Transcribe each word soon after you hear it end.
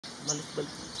Balik.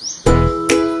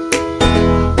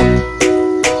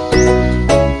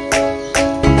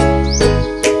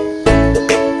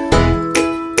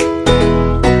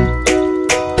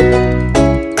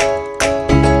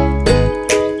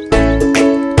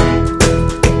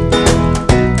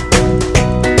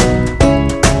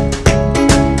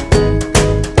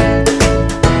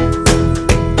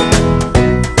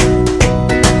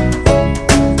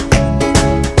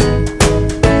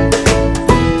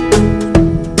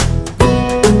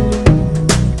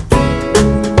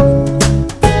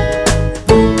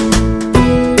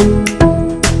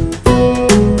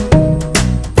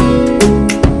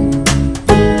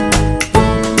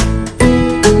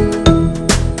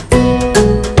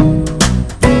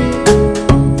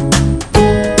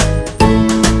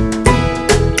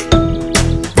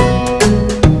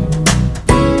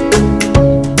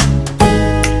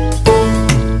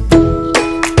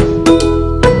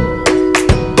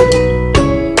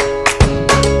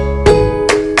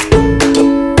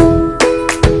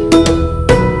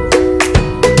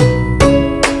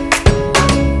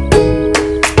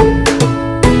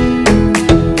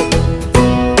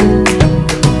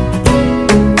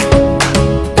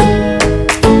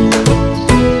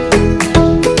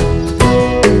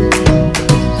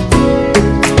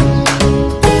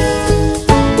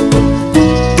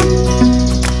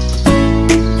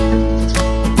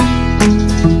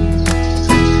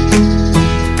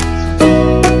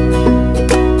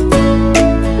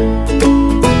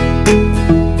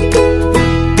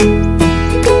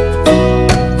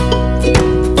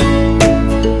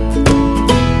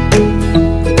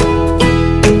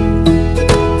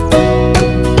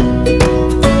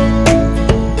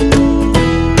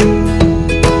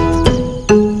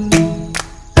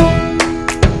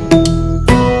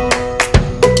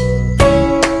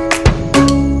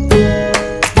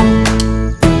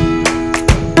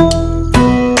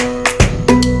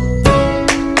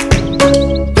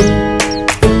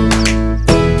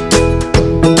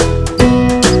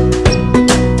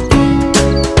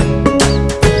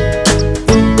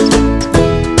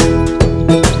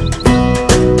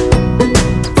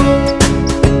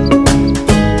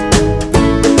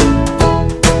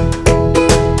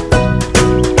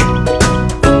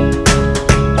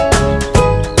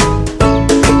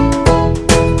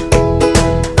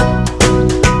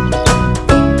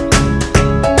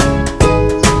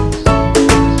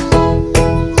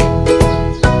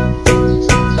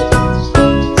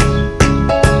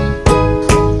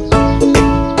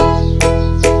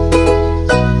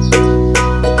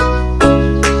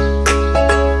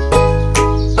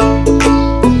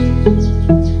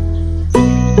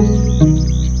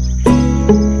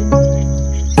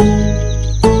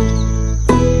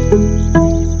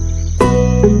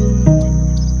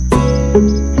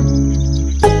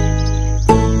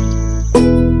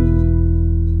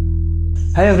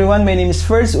 Hi everyone, my name is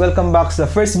First. Welcome back sa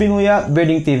First Binuya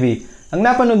Birding TV. Ang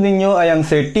napanood ninyo ay ang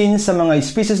 13 sa mga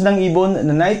species ng ibon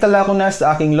na naitala ko na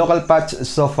sa aking local patch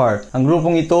so far. Ang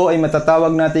grupong ito ay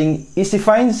matatawag nating easy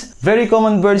finds, very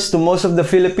common birds to most of the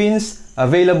Philippines,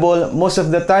 available most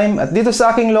of the time, at dito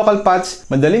sa aking local patch,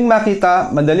 madaling makita,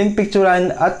 madaling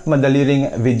picturean, at madali ring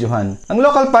videohan. Ang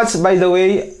local patch, by the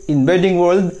way, in birding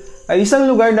world, ay isang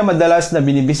lugar na madalas na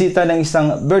binibisita ng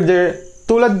isang birder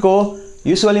tulad ko,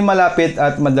 usually malapit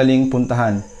at madaling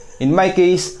puntahan. In my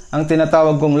case, ang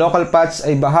tinatawag kong local patch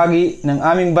ay bahagi ng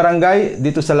aming barangay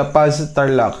dito sa La Paz,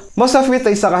 Tarlac. Most of it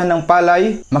ay sakahan ng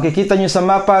palay. Makikita nyo sa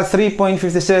mapa 3.57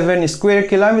 square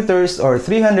kilometers or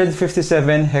 357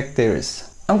 hectares.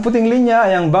 Ang puting linya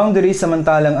ay ang boundary,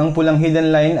 samantalang ang pulang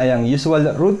hidden line ay ang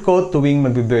usual route ko tuwing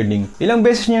magbe-birding. Ilang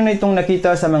beses nyo na itong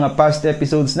nakita sa mga past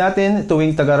episodes natin.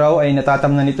 Tuwing tagaraw ay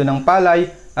natatamnan ito ng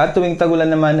palay, at tuwing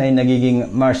tagulan naman ay nagiging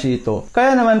marshy ito.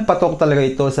 Kaya naman patok talaga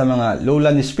ito sa mga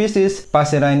lowland species,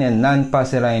 passerine and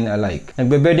non-passerine alike.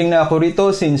 Nagbe-birding na ako rito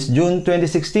since June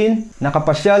 2016.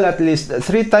 Nakapasyal at least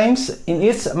 3 times in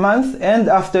each month, and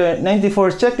after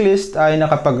 94 checklist ay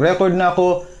nakapag-record na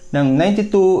ako ng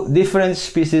 92 different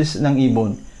species ng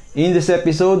ibon. In this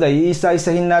episode ay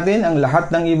iisa-isahin natin ang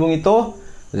lahat ng ibong ito.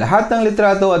 Lahat ng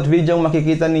litrato at video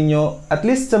makikita ninyo at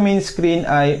least sa main screen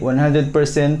ay 100%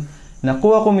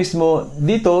 nakuha ko mismo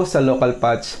dito sa local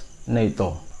patch na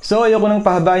ito. So ayoko nang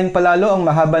pahabain palalo ang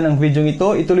mahaba ng video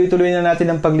ito. Ituloy-tuloy na natin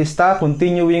ang paglista,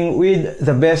 continuing with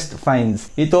the best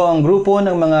finds. Ito ang grupo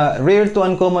ng mga rare to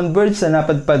uncommon birds na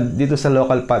napadpad dito sa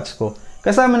local patch ko.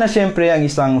 Kasama na syempre ang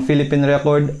isang Philippine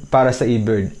record para sa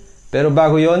eBird. Pero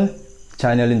bago yon,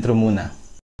 channel intro muna.